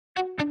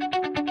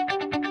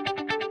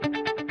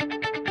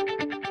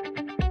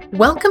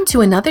Welcome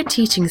to another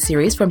teaching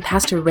series from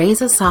Pastor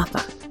Reza Safa.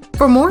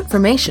 For more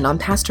information on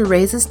Pastor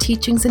Reza's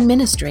teachings and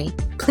ministry,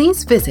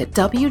 please visit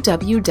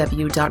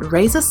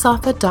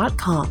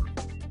www.rezasafa.com.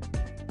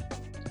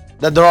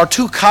 That there are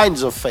two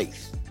kinds of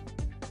faith.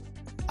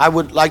 I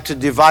would like to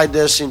divide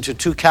this into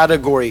two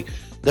categories.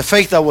 The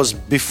faith that was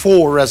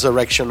before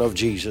resurrection of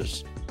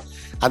Jesus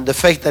and the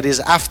faith that is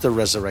after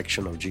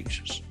resurrection of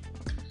Jesus.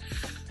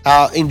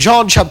 In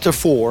John chapter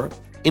 4,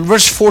 in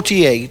verse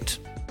 48,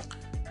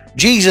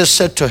 Jesus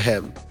said to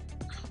him,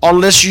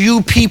 "Unless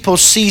you people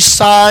see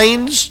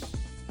signs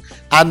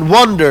and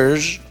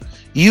wonders,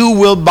 you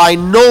will by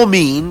no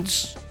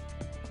means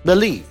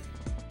believe."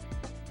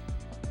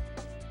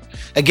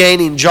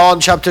 Again, in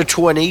John chapter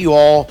 20,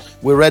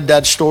 we read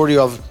that story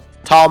of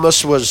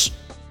Thomas wasn't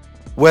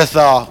with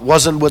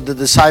the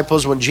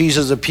disciples when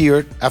Jesus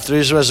appeared after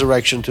his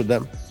resurrection to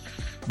them.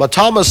 But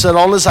Thomas said,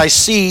 "Unless I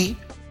see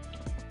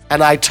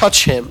and I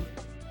touch him,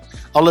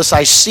 unless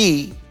I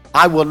see,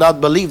 I will not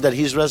believe that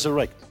he's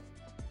resurrected."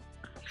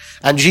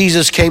 And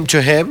Jesus came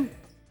to him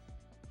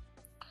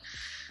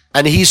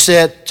and he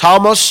said,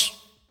 Thomas,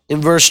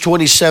 in verse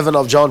 27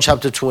 of John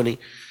chapter 20,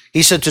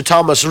 he said to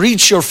Thomas,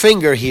 "Reach your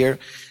finger here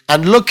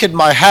and look at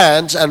my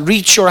hands, and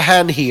reach your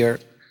hand here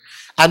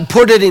and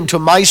put it into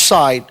my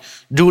side.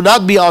 Do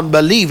not be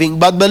unbelieving,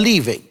 but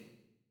believing."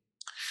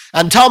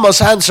 And Thomas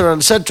answered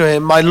and said to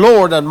him, "My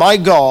Lord and my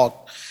God."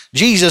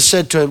 Jesus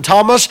said to him,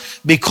 "Thomas,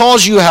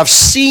 because you have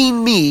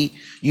seen me,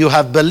 you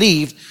have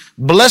believed.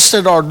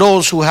 Blessed are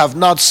those who have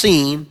not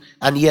seen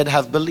and yet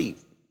have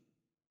believed."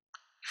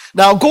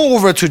 Now go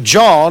over to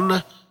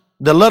John,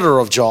 the letter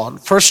of John,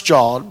 1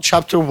 John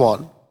chapter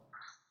 1,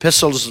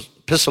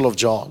 epistle of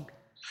John.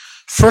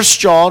 1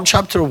 John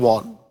chapter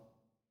 1.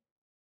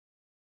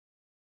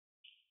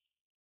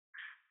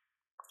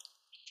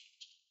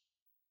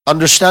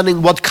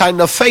 Understanding what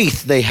kind of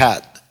faith they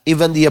had,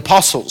 even the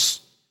apostles,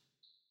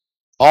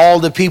 all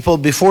the people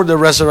before the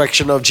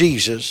resurrection of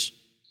Jesus.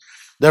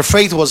 Their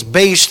faith was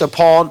based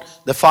upon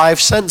the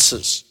five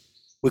senses.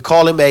 We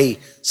call him a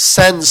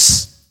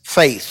sense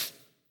faith.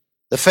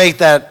 The faith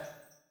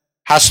that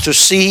has to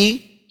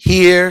see,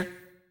 hear,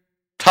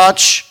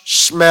 touch,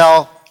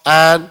 smell,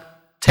 and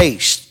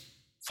taste.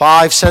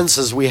 Five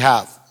senses we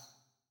have.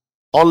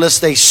 Unless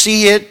they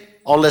see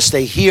it, unless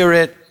they hear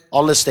it,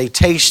 unless they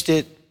taste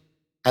it,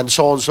 and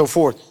so on and so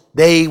forth,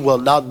 they will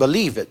not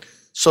believe it.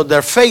 So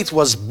their faith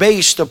was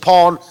based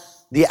upon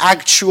the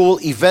actual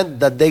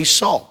event that they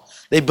saw.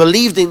 They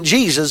believed in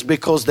Jesus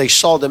because they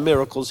saw the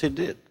miracles he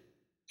did.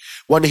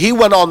 When he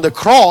went on the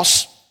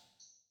cross,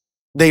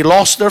 they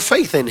lost their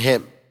faith in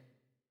him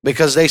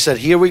because they said,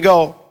 "Here we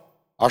go,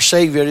 our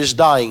Savior is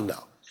dying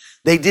now."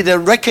 They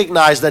didn't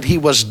recognize that he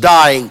was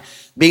dying,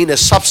 being a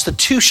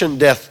substitution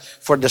death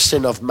for the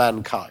sin of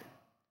mankind.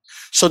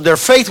 So their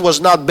faith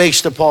was not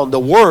based upon the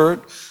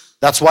word.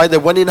 That's why they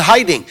went in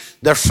hiding.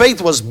 Their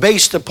faith was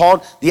based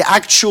upon the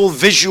actual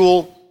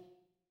visual,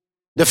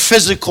 the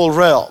physical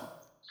realm.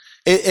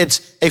 It's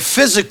a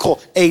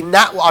physical,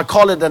 I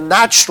call it a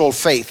natural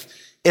faith.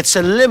 It's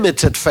a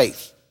limited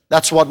faith.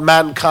 That's what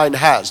mankind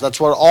has.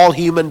 That's what all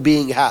human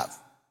beings have.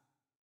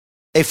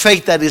 A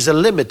faith that is a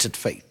limited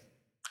faith.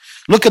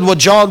 Look at what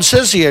John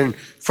says here in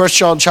 1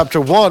 John chapter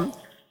 1.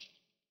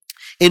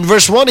 In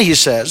verse 1 he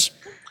says,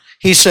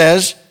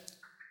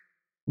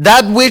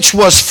 "That which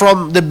was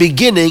from the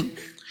beginning,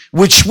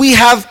 which we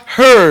have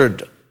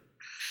heard,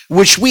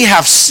 which we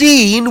have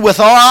seen with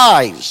our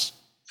eyes,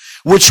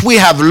 which we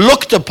have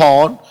looked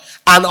upon,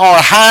 and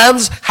our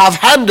hands have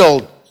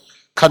handled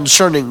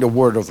concerning the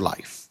word of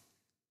life."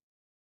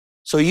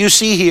 So you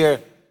see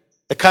here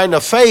the kind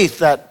of faith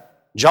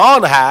that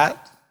John had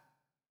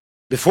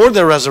before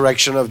the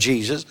resurrection of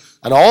Jesus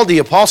and all the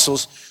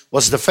apostles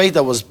was the faith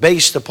that was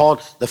based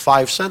upon the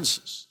five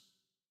senses.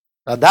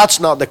 Now that's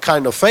not the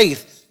kind of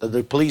faith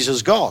that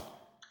pleases God.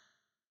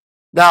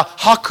 Now,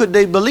 how could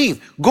they believe?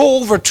 Go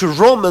over to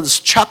Romans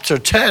chapter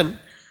 10.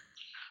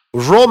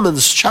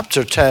 Romans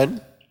chapter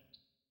 10.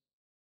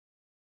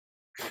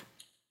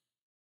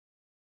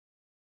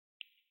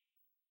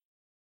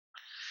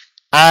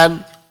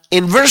 And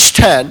in verse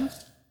 10,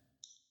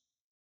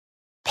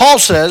 Paul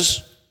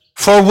says,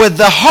 "For with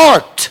the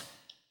heart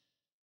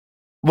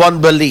one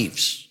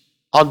believes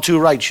unto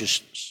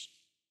righteousness."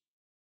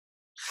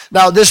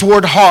 Now, this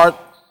word heart,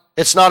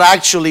 it's not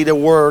actually the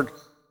word,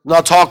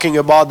 not talking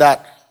about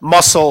that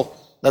muscle,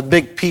 that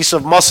big piece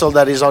of muscle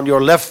that is on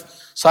your left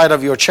side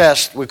of your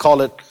chest. We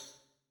call it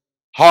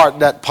heart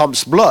that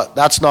pumps blood.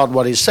 That's not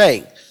what he's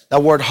saying.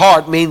 That word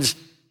heart means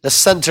the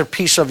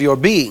centerpiece of your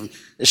being.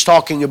 It's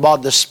talking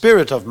about the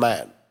spirit of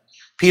man.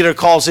 Peter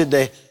calls it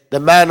the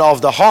man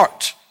of the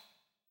heart.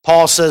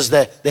 Paul says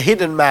the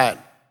hidden man,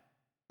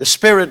 the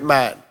spirit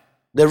man,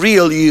 the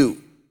real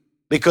you.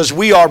 Because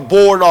we are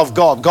born of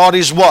God. God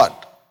is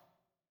what?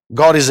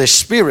 God is a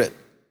spirit.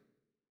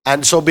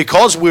 And so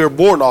because we're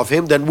born of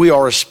him, then we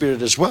are a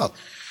spirit as well.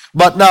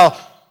 But now,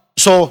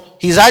 so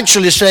he's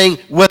actually saying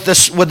with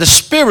the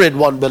spirit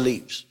one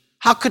believes.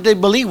 How could they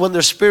believe when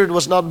their spirit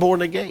was not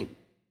born again?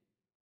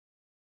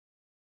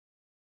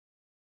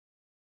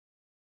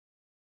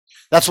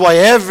 That's why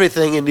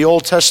everything in the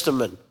Old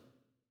Testament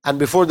and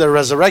before the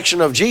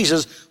resurrection of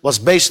Jesus was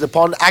based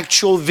upon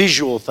actual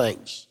visual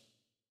things.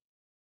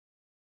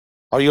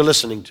 Are you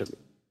listening to me?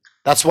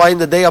 That's why in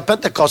the day of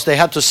Pentecost they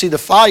had to see the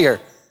fire.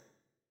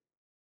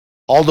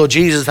 Although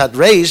Jesus had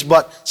raised,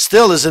 but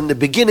still is in the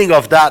beginning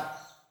of that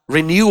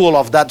renewal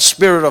of that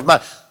spirit of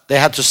man. They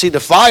had to see the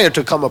fire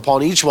to come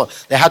upon each one.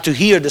 They had to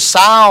hear the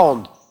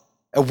sound,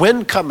 a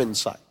wind come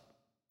inside.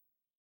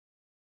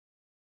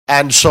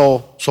 And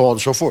so on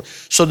and so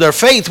forth. So their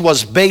faith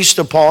was based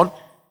upon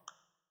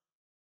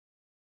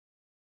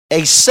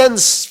a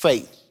sense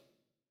faith.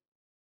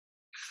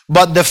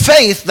 But the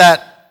faith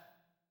that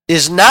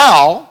is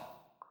now,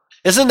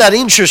 isn't that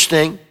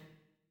interesting?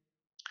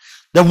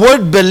 The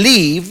word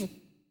believe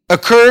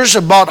occurs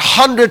about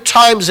 100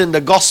 times in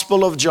the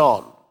Gospel of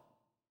John.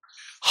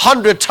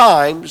 100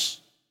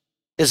 times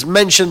is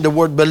mentioned the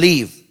word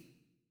believe.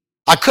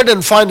 I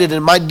couldn't find it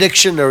in my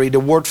dictionary, the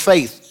word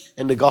faith,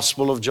 in the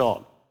Gospel of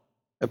John.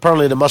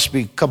 Apparently there must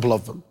be a couple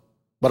of them,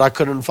 but I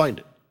couldn't find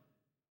it.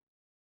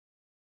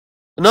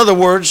 In other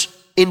words,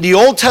 in the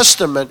Old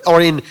Testament,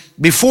 or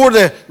before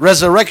the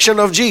resurrection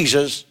of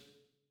Jesus,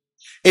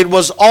 it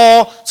was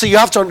all, so you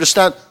have to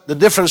understand the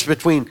difference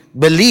between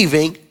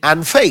believing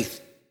and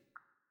faith.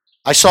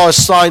 I saw a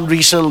sign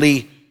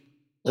recently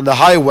in the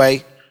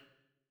highway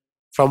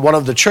from one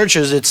of the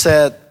churches. It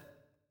said,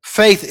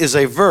 faith is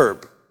a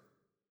verb.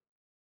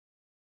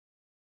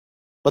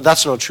 But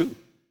that's not true.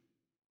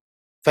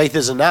 Faith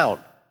is a noun.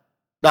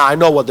 Now, I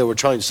know what they were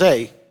trying to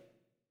say,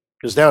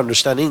 because they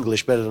understand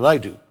English better than I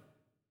do.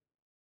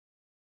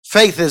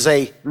 Faith is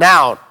a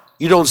noun.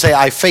 You don't say,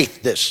 I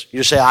faith this.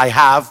 You say, I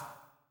have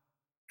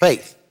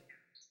faith.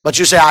 But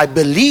you say, I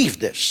believe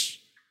this.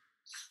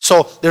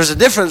 So there's a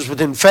difference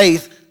between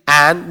faith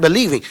and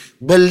believing.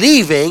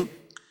 Believing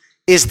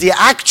is the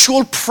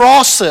actual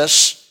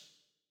process,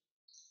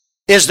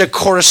 is the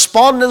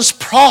correspondence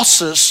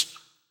process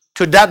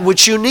to that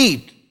which you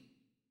need.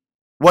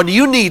 When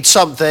you need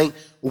something,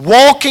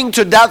 walking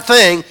to that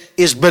thing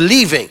is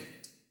believing.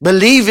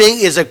 Believing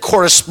is a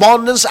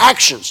correspondence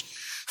actions.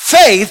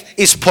 Faith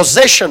is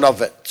possession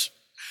of it.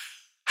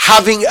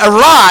 Having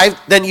arrived,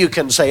 then you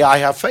can say, I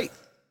have faith.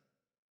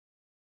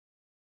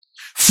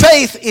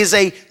 Faith is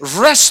a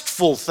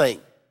restful thing.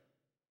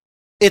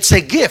 It's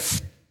a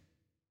gift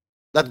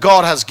that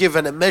God has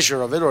given a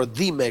measure of it, or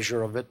the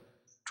measure of it,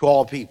 to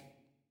all people,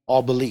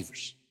 all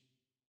believers.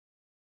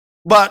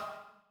 But,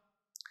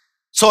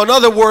 so in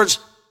other words,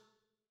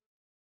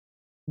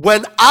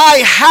 when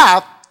I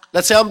have,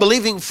 let's say I'm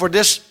believing for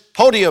this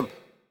podium,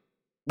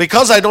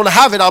 because I don't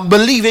have it, I'm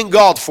believing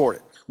God for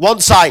it.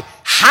 Once I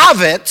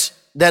have it,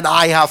 then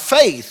I have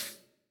faith.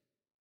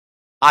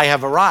 I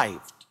have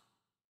arrived.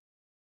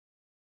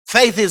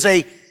 Faith is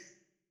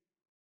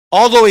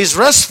although it's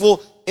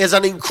restful, is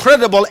an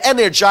incredible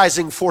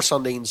energizing force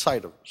on the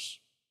inside of us.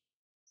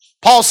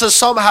 Paul says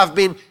some have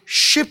been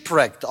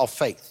shipwrecked of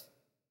faith.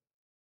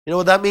 You know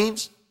what that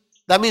means?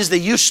 That means they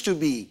used to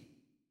be.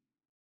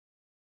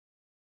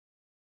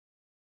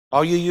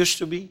 Are you used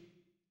to be?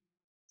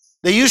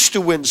 They used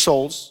to win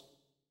souls.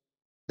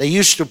 They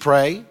used to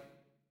pray.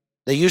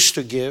 They used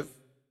to give.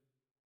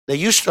 They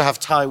used to have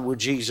time with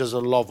Jesus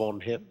and love on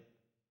Him.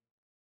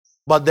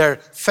 But their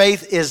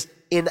faith is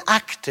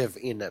inactive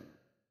in them.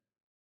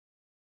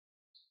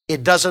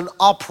 It doesn't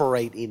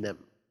operate in them.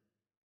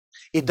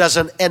 It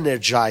doesn't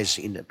energize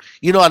in them.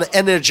 You know, an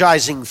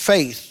energizing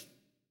faith,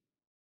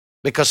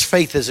 because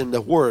faith is in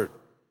the Word,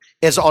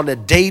 is on a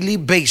daily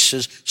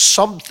basis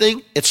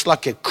something, it's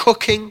like a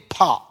cooking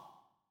pot.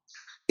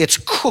 It's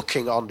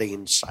cooking on the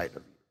inside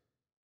of you.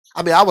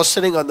 I mean, I was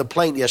sitting on the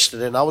plane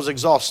yesterday and I was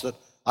exhausted.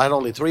 I had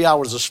only 3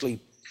 hours of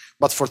sleep.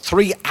 But for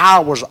 3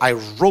 hours, I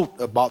wrote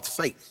about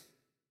faith.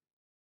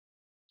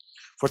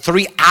 For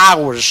 3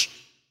 hours,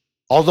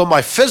 although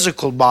my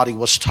physical body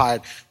was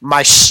tired,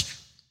 my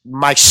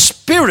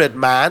spirit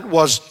man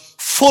was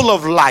full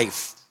of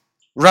life.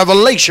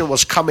 Revelation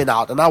was coming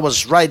out, and I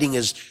was writing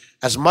as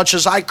much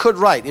as I could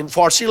write in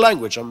Farsi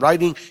language. I'm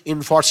writing in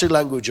Farsi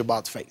language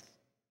about faith.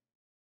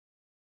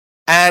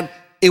 And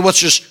it was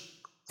just,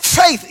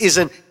 faith is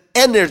an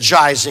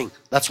energizing.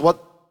 That's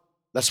what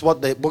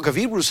the book of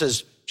Hebrews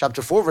says,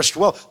 chapter 4, verse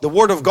 12. The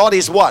word of God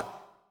is what?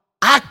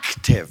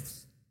 Active.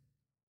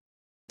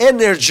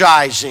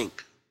 Energizing.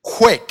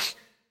 Quick.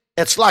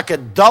 It's like a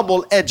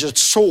double-edged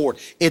sword.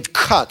 It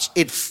cuts.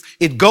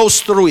 It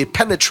goes through. It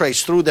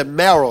penetrates through the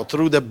marrow,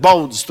 through the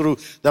bones, through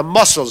the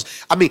muscles.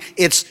 I mean,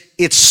 it's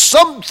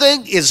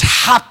something is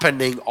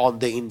happening on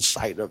the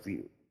inside of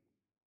you.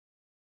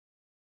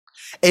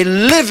 A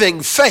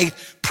living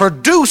faith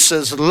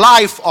produces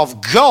life of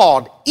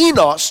God in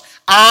us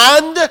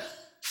and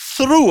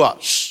through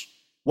us.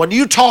 When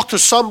you talk to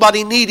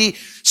somebody needy,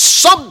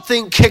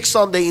 something kicks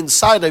on the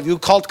inside of you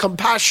called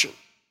compassion.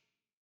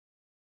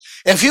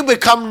 If you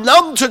become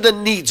numb to the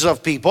needs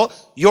of people,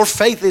 your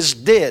faith is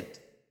dead.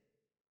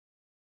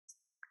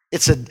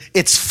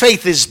 Its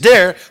faith is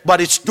there,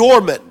 but it's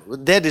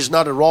dormant. Dead is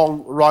not a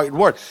right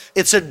word.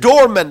 It's a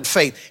dormant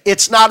faith.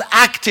 It's not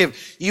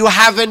active. You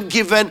haven't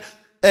given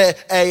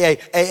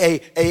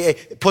a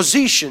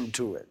position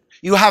to it.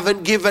 You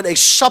haven't given a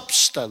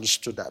substance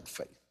to that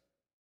faith.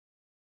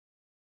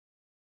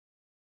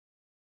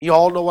 You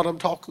all know what I'm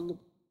talking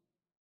about?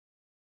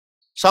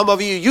 Some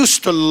of you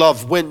used to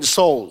love win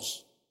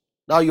souls.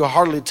 Now you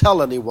hardly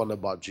tell anyone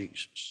about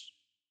Jesus.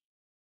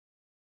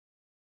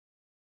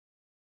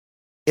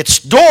 It's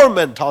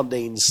dormant on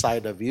the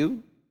inside of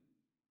you.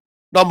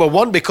 Number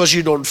one, because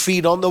you don't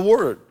feed on the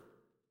Word.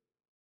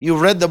 You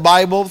read the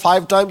Bible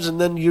 5 times and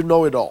then you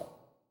know it all.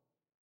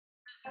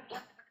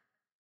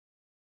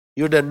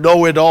 You're the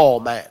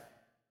know-it-all man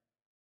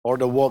or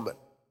the woman.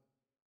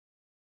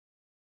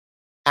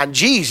 And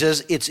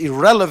Jesus, it's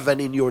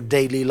irrelevant in your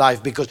daily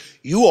life because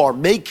you are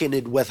making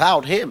it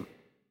without Him.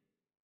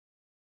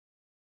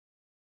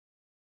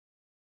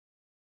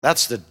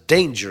 That's the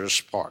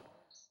dangerous part.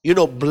 You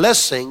know,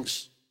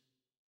 blessings,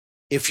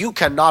 if you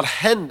cannot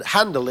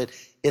handle it,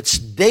 it's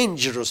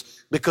dangerous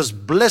because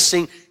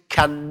blessing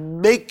can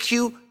make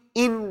you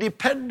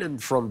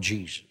independent from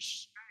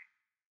Jesus.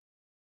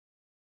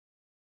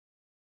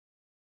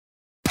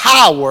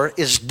 Power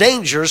is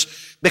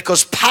dangerous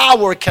because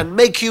power can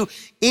make you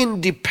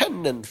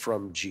independent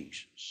from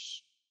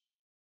Jesus.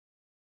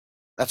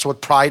 That's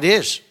what pride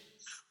is.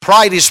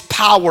 Pride is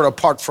power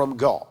apart from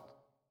God.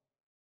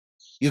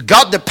 You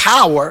got the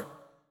power,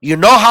 you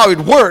know how it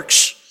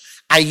works,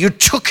 and you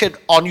took it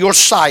on your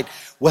side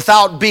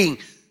without being.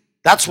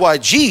 That's why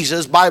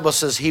Jesus, Bible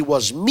says, He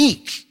was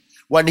meek.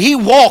 When He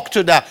walked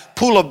to the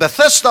pool of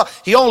Bethesda,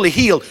 He only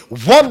healed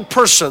one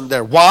person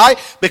there. Why?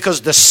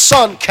 Because the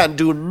Son can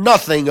do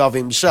nothing of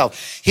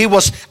Himself. He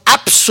was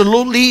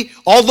absolutely,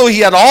 although He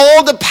had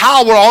all the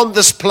power on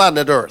this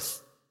planet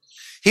Earth,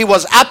 He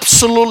was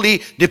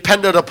absolutely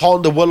dependent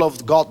upon the will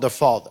of God the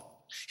Father.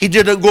 He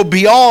didn't go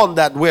beyond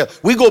that will.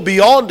 We go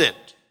beyond it.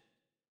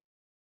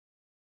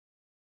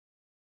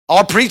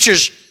 Our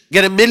preachers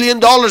get $1 million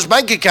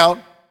bank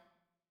account.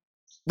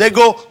 They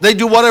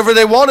do whatever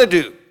they want to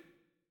do.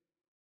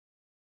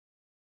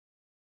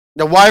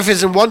 The wife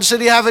is in one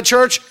city having a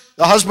church.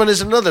 The husband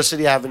is in another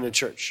city having a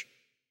church.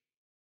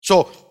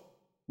 So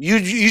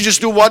you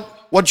just do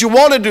what you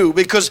want to do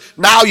because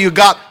now you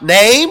got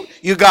name.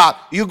 You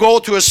go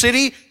to a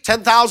city,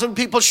 10,000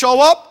 people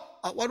show up.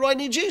 What do I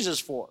need Jesus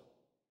for?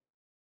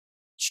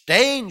 It's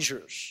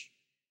dangerous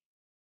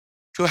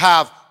to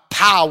have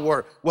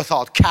power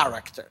without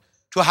character,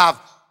 to have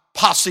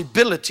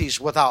possibilities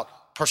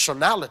without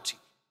personality.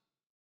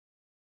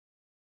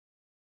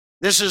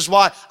 This is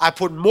why I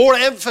put more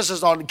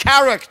emphasis on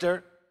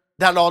character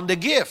than on the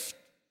gift.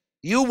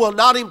 You will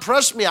not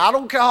impress me. I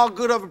don't care how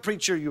good of a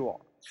preacher you are.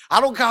 I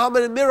don't care how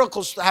many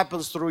miracles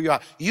happens through you.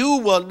 You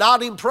will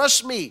not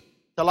impress me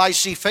till I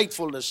see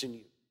faithfulness in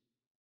you.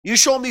 You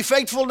show me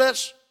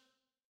faithfulness,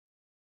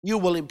 you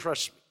will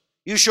impress me.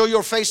 You show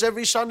your face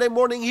every Sunday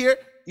morning here,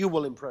 you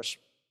will impress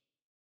me.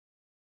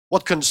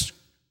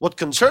 What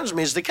concerns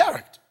me is the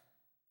character.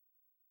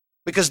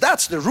 Because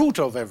that's the root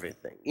of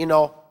everything. You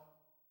know,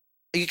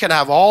 you can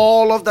have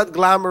all of that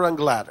glamour and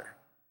glitter,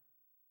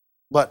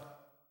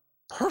 but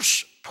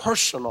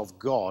person of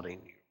God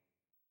in you,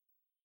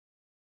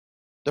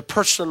 the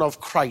person of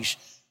Christ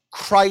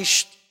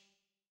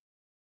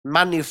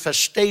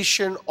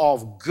manifestation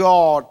of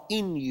God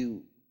in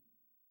you.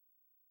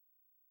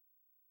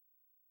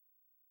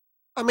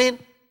 I mean,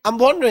 I'm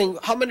wondering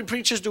how many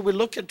preachers do we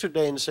look at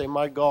today and say,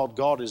 my God,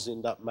 God is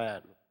in that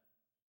man.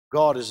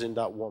 God is in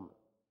that woman.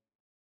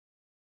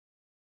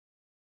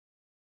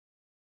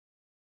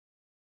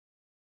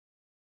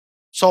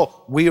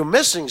 So we are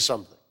missing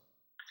something.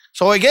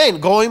 So again,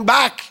 going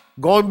back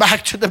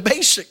to the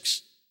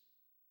basics.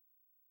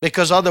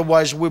 Because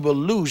otherwise we will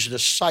lose the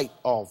sight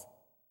of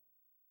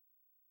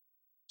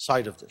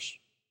this.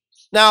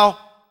 Now,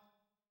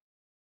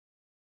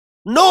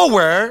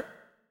 nowhere,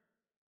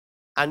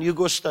 and you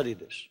go study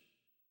this,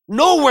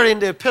 nowhere in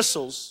the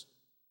epistles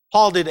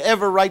Paul did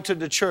ever write to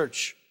the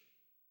church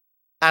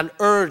and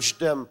urge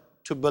them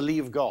to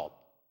believe God.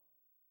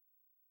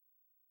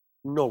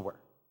 Nowhere.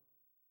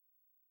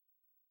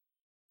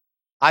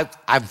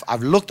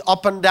 I've looked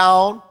up and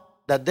down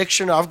that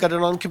dictionary. I've got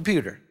it on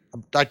computer.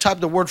 I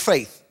typed the word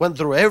faith, went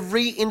through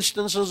every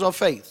instances of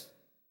faith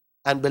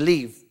and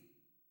believe.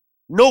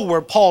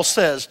 Nowhere Paul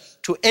says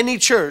to any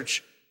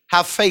church,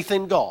 have faith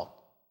in God.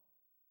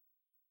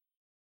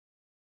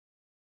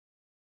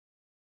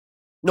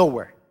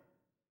 Nowhere.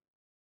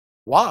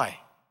 Why?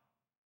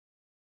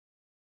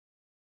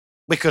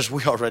 Because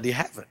we already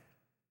have it.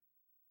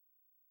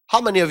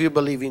 How many of you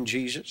believe in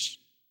Jesus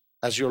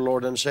as your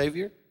Lord and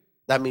Savior?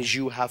 That means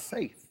you have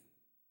faith.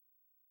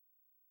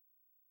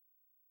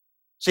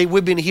 See,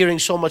 we've been hearing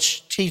so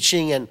much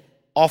teaching and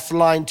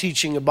offline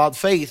teaching about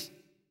faith.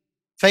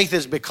 Faith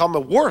has become a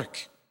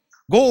work.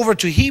 Go over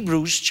to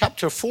Hebrews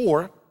chapter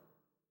 4.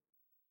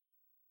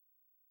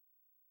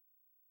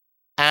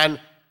 And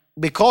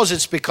because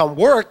it's become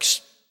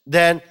works,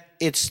 then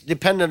it's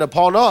dependent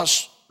upon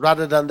us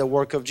rather than the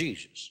work of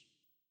Jesus.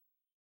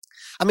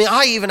 I mean,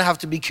 I even have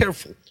to be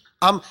careful.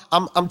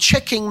 I'm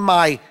checking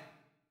my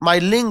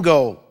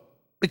lingo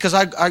because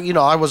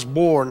I was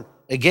born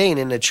again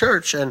in the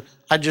church, and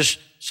I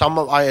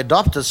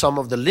adopted some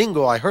of the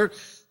lingo I heard.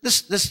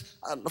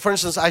 For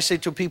instance, I say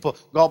to people,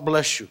 God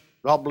bless you,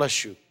 God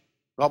bless you,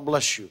 God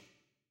bless you.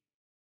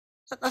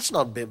 That's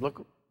not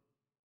biblical.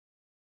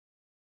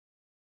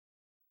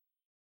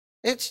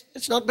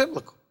 It's not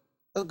biblical.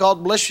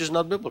 God bless you is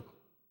not biblical.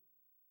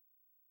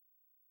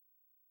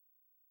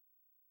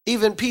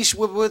 Even peace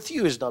with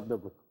you is not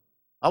biblical.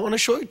 I want to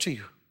show it to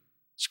you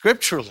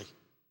scripturally.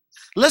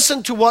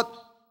 Listen to what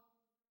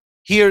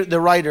here the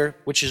writer,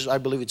 which is, I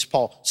believe it's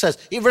Paul, says.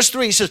 In verse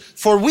 3, he says,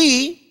 for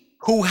we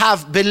who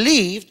have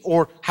believed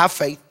or have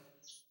faith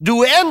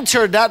do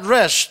enter that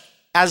rest,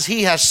 as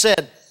he has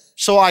said,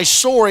 so I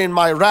swore in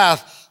my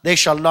wrath, they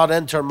shall not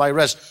enter my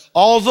rest.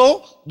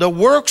 Although the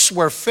works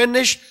were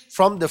finished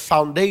from the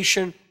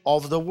foundation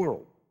of the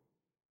world.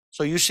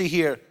 So you see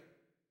here,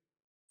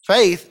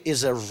 faith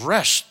is a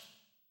rest.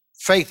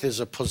 Faith is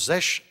a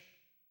possession.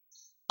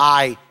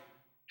 I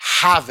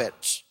have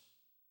it.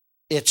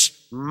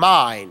 It's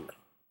mine.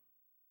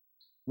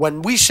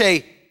 When we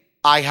say,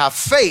 I have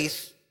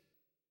faith,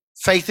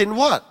 faith in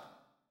what?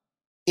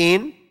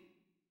 In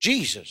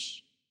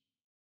Jesus.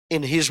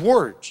 In His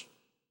words.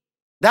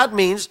 That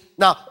means,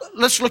 now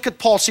let's look at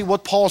Paul, see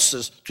what Paul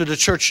says to the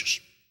churches.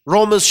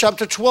 Romans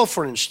chapter 12,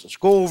 for instance.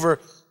 Go over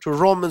to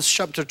Romans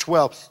chapter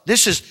 12.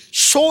 This is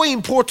so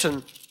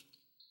important.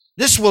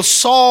 This will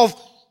solve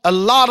a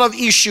lot of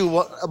issue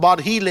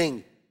about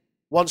healing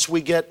once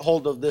we get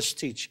hold of this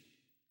teaching.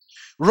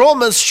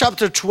 Romans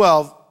chapter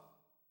 12,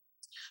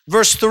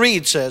 verse 3,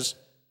 it says,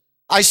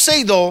 I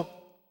say though,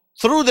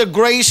 through the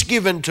grace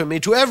given to me,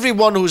 to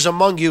everyone who is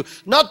among you,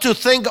 not to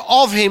think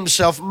of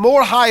himself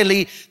more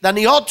highly than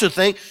he ought to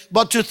think,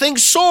 but to think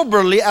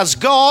soberly as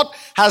God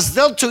has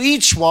dealt to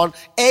each one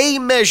a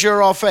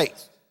measure of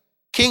faith.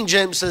 King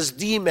James says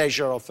the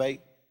measure of faith.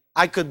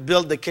 I could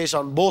build the case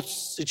on both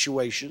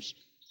situations.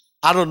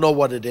 I don't know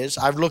what it is.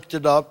 I've looked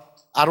it up.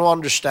 I don't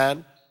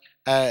understand.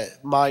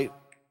 My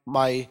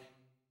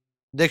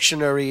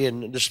dictionary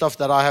and the stuff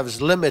that I have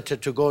is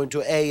limited to going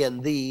to A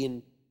and the.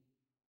 And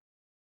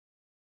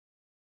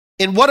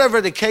in whatever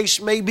the case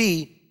may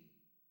be,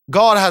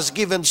 God has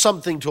given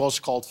something to us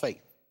called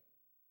faith.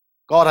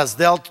 God has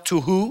dealt to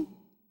who?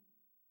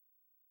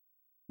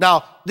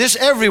 Now, this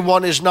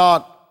everyone is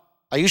not,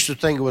 I used to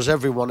think it was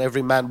everyone,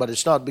 every man, but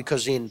it's not,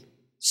 because in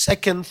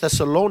 2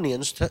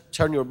 Thessalonians,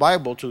 turn your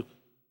Bible to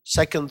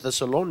 2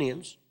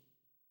 Thessalonians.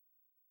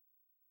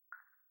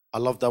 I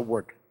love that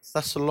word,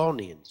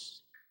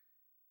 Thessalonians.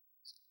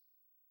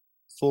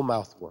 Full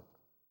mouth word.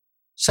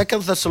 2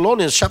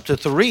 Thessalonians chapter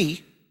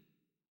 3,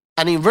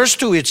 and in verse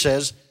 2 it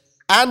says,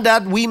 and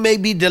that we may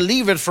be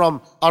delivered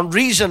from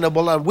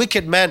unreasonable and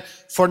wicked men,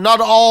 for not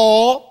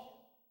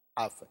all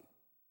have faith.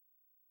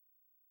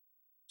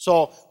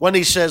 So when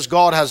he says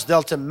God has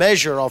dealt a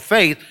measure of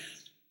faith,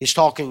 he's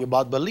talking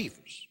about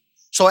believers.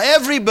 So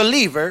every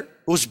believer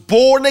who's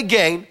born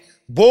again,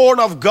 born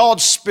of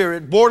God's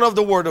Spirit, born of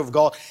the Word of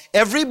God,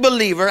 every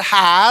believer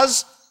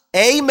has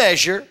a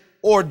measure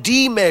or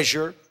the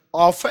measure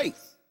of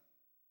faith.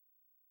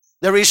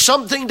 There is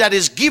something that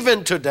is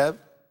given to them,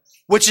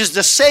 which is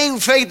the same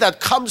faith that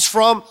comes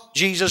from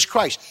Jesus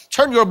Christ.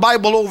 Turn your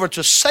Bible over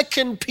to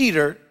 2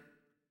 Peter.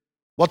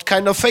 What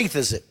kind of faith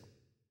is it?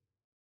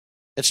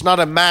 It's not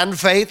a man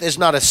faith. It's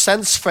not a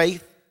sense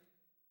faith.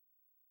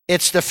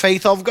 It's the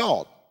faith of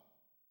God.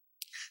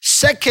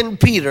 2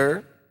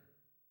 Peter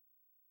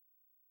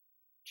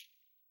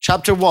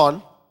chapter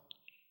 1,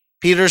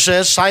 Peter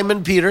says,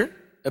 Simon Peter,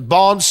 a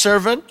bond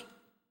servant,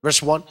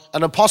 verse 1,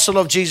 an apostle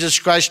of Jesus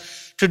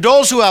Christ, to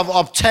those who have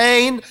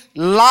obtained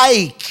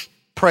like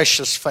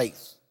precious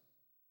faith.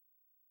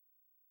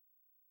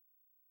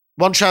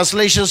 One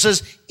translation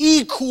says,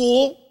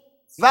 equal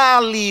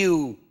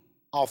value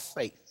of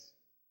faith.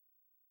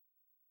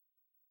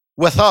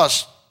 With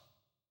us.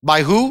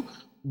 By who?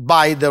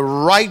 By the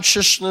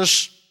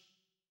righteousness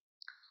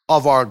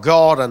of our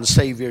God and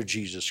Savior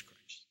Jesus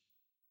Christ.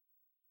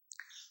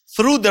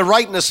 Through the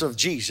rightness of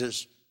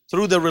Jesus,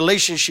 through the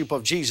relationship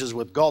of Jesus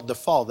with God the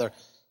Father,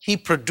 He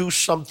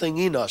produced something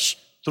in us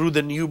through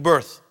the new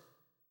birth.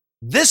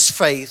 This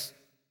faith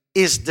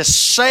is the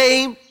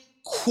same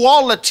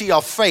quality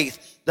of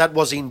faith that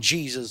was in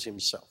Jesus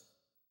Himself,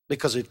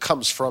 because it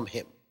comes from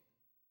Him.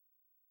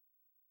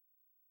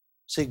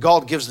 See,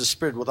 God gives the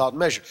Spirit without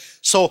measure.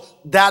 So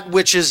that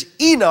which is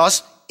in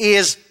us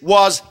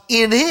was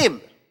in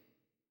Him.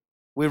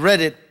 We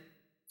read it,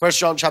 1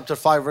 John chapter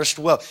 5, verse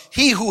 12.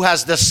 He who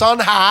has the Son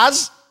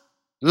has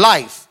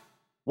life.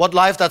 What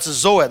life? That's a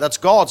Zoe. That's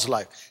God's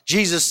life.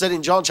 Jesus said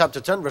in John chapter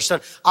 10, verse 10,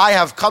 I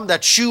have come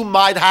that you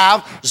might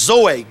have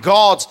Zoe,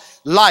 God's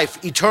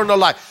life, eternal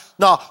life.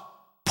 Now,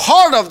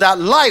 part of that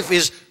life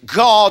is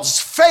God's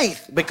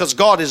faith, because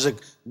God is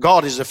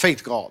a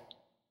faith God.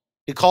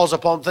 He calls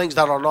upon things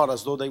that are not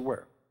as though they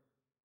were,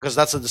 because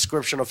that's a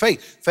description of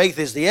faith. Faith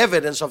is the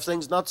evidence of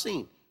things not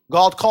seen.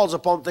 God calls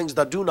upon things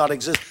that do not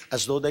exist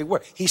as though they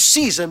were. He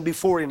sees them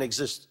before in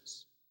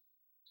existence,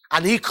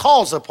 and He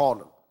calls upon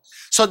them.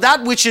 So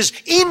that which is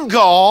in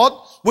God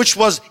which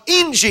was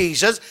in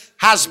Jesus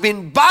has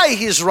been by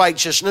his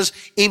righteousness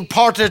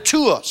imparted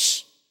to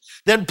us.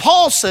 Then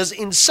Paul says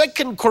in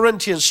 2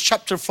 Corinthians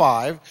chapter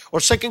 5 or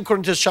 2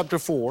 Corinthians chapter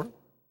 4,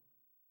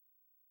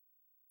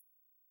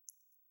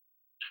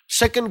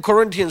 2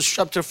 Corinthians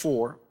chapter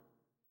 4,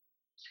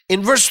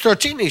 in verse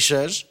 13 he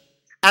says,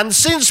 and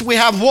since we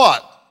have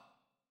what?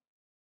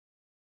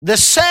 The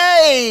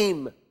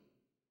same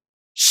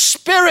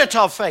spirit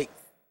of faith.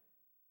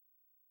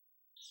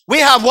 We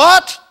have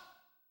what?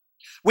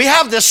 We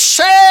have the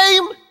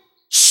same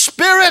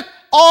spirit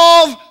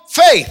of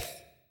faith.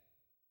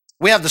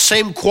 We have the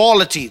same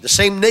quality, the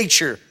same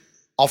nature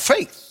of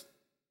faith.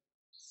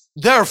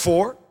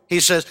 Therefore, he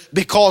says,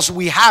 because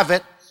we have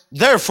it,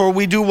 therefore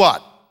we do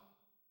what?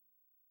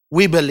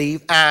 We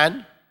believe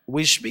and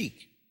we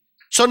speak.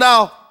 So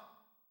now,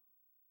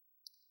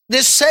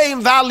 this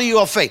same value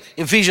of faith.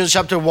 Ephesians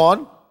chapter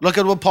 1, look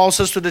at what Paul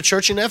says to the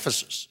church in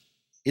Ephesus.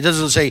 He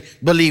doesn't say,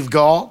 believe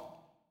God.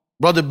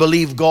 Brother,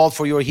 believe God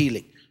for your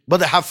healing.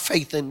 Brother, have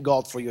faith in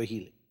God for your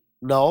healing.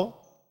 No.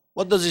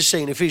 What does he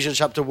say in Ephesians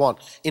chapter 1,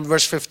 in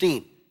verse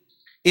 15?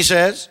 He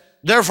says,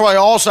 therefore I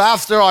also,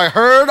 after I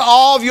heard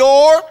of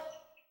your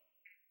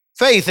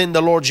faith in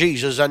the Lord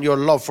Jesus and your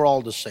love for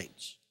all the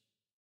saints.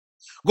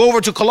 Go over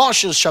to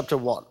Colossians chapter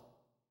 1.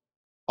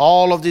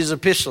 All of these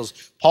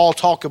epistles, Paul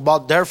talk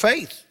about their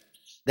faith.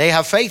 They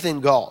have faith in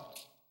God.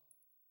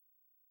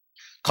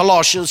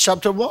 Colossians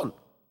chapter 1,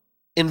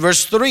 in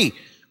verse 3.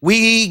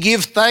 We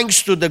give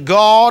thanks to the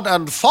God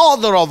and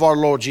Father of our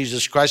Lord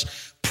Jesus Christ,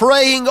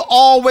 praying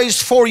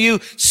always for you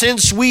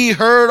since we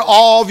heard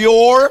of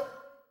your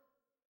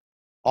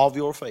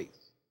faith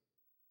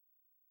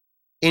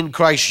in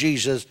Christ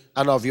Jesus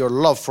and of your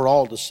love for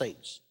all the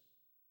saints.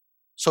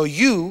 So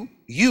you,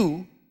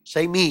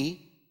 say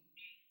me,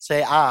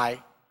 say I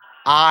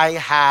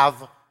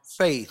have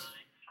faith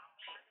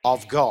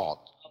of God.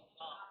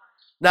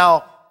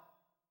 Now,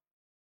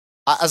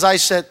 as I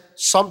said,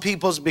 some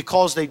people's,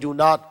 because they do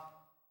not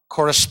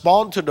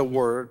correspond to the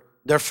word,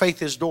 their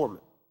faith is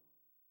dormant.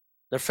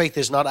 Their faith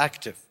is not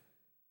active.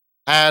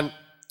 And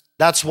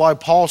that's why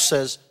Paul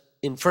says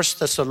in 1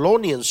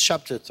 Thessalonians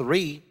chapter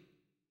 3,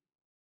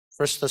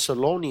 1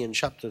 Thessalonians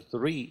chapter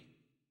 3,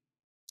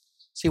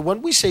 see,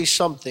 when we say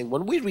something,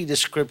 when we read the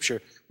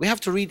scripture, we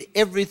have to read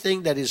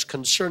everything that is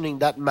concerning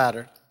that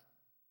matter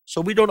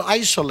so we don't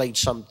isolate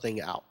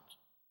something out.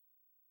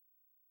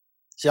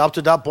 See, up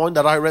to that point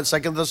that I read 2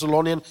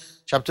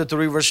 Thessalonians chapter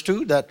 3 verse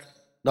 2, that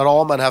not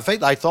all men have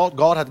faith, I thought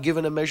God had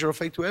given a measure of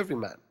faith to every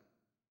man.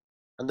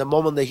 And the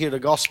moment they hear the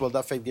gospel,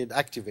 that faith get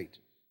activated.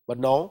 But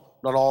no,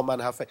 not all men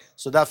have faith.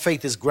 So that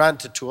faith is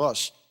granted to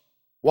us.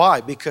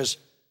 Why? Because,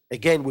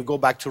 again, we go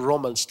back to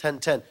Romans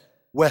 10:10.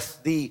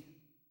 With the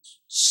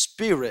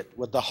spirit,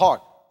 with the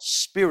heart,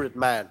 spirit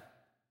man,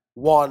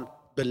 one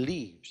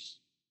believes.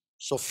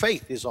 So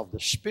faith is of the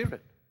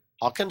spirit.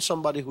 How can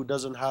somebody who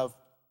doesn't have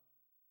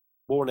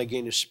born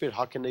again in spirit,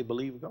 how can they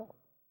believe God?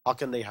 How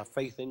can they have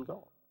faith in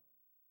God?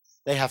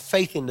 They have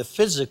faith in the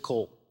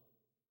physical.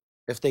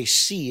 If they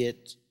see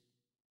it,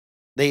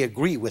 they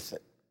agree with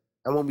it.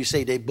 And when we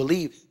say they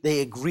believe,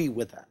 they agree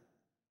with that.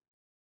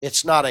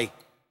 It's not a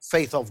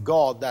faith of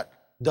God that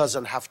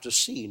doesn't have to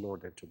see in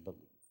order to believe.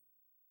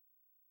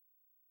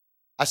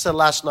 I said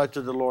last night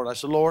to the Lord, I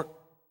said, Lord,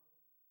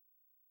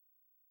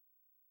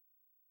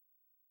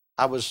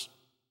 I was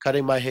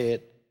cutting my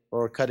head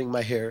or cutting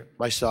my hair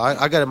myself.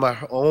 I got my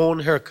own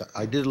haircut.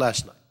 I did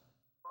last night.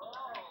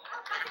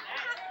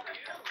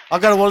 I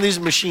got one of these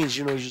machines,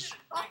 just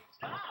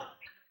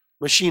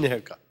machine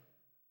haircut.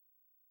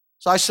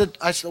 So I said,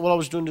 while I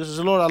was doing this, I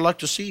said, Lord, I'd like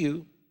to see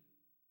you.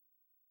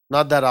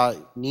 Not that I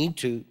need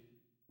to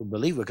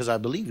believe it, because I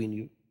believe in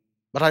you,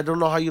 but I don't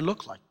know how you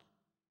look like.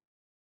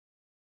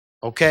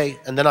 Okay,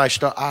 and then I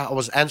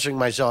was answering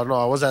myself. No,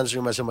 I was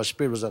answering myself. My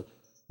spirit was on.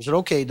 I said,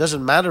 okay, it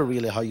doesn't matter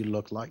really how you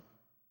look like.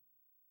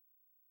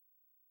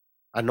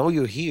 I know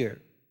you're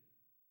here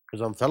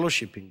because I'm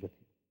fellowshipping with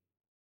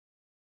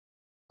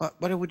you.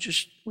 But it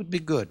would be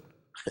good.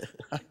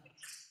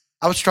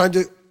 I was trying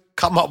to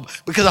come up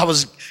because I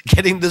was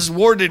getting this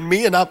word in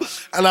me, and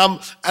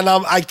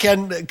I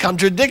can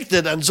contradict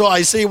it, and so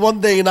I say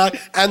one thing and I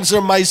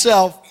answer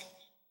myself.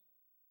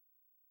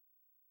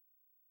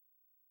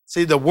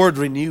 See, the word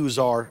renews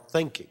our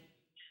thinking.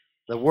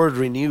 The word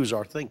renews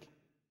our thinking.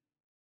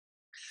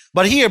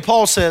 But here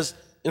Paul says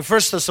in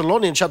 1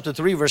 Thessalonians chapter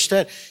 3 verse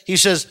 10, he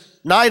says,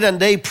 night and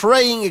day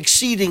praying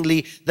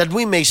exceedingly that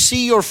we may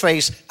see your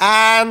face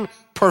and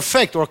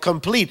perfect or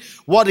complete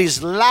what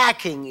is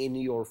lacking in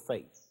your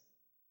faith.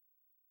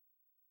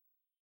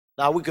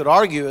 Now we could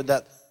argue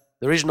that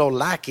there is no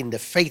lack in the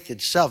faith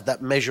itself,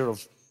 that measure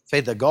of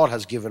faith that God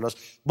has given us.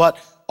 But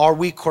are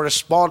we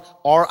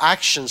our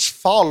actions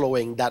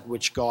following that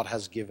which God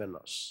has given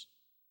us?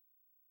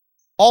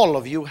 All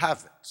of you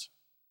have it.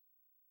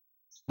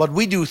 But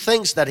we do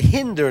things that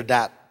hinder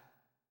that.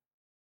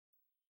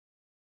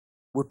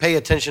 We pay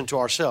attention to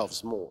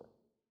ourselves more.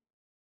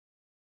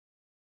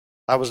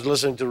 I was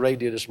listening to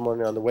radio this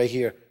morning on the way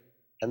here,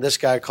 and this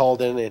guy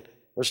called in and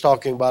was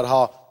talking about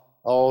how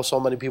oh, so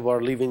many people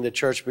are leaving the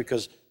church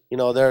because,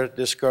 they're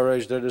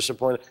discouraged, they're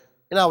disappointed.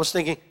 And I was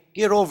thinking,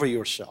 get over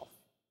yourself.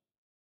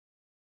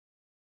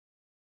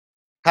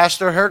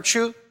 Pastor hurt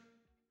you?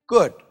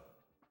 Good.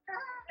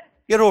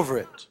 Get over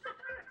it.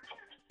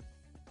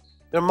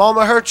 Your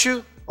mama hurt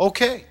you?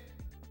 Okay.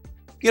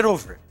 Get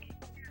over it.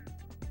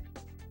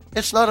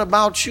 It's not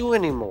about you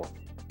anymore.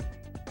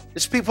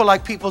 It's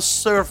people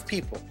serve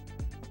people.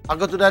 I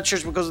go to that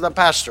church because of the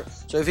pastor.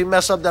 So if he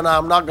mess up, then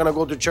I'm not going to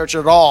go to church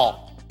at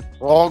all.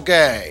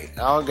 Okay.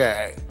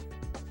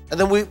 And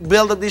then we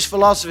build up these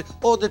philosophies.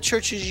 Oh, the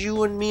church is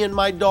you and me and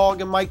my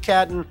dog and my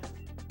cat. And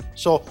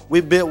so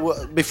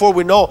before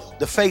we know,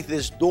 the faith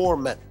is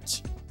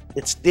dormant.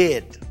 It's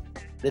dead.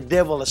 The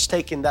devil has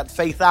taken that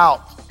faith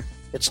out.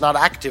 It's not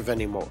active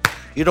anymore.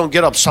 You don't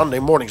get up Sunday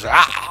mornings and say,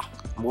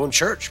 I'm going to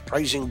church,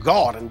 praising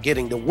God and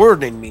getting the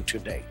word in me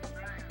today.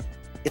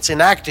 It's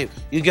inactive.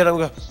 You get up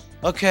and go,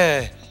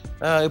 okay,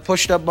 you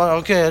pushed up,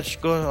 okay, it's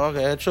good,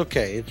 okay, it's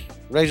okay. It's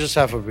Raise Us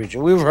Safa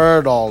preaching. We've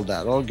heard all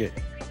that, okay.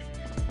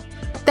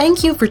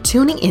 Thank you for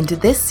tuning into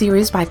this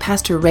series by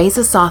Pastor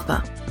Reza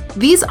Safa.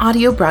 These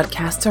audio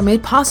broadcasts are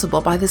made possible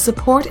by the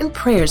support and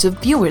prayers of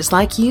viewers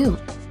like you.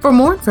 For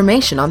more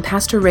information on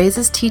Pastor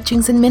Reza's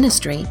teachings and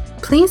ministry,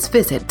 please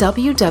visit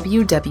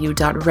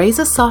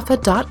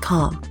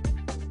www.rezasafa.com.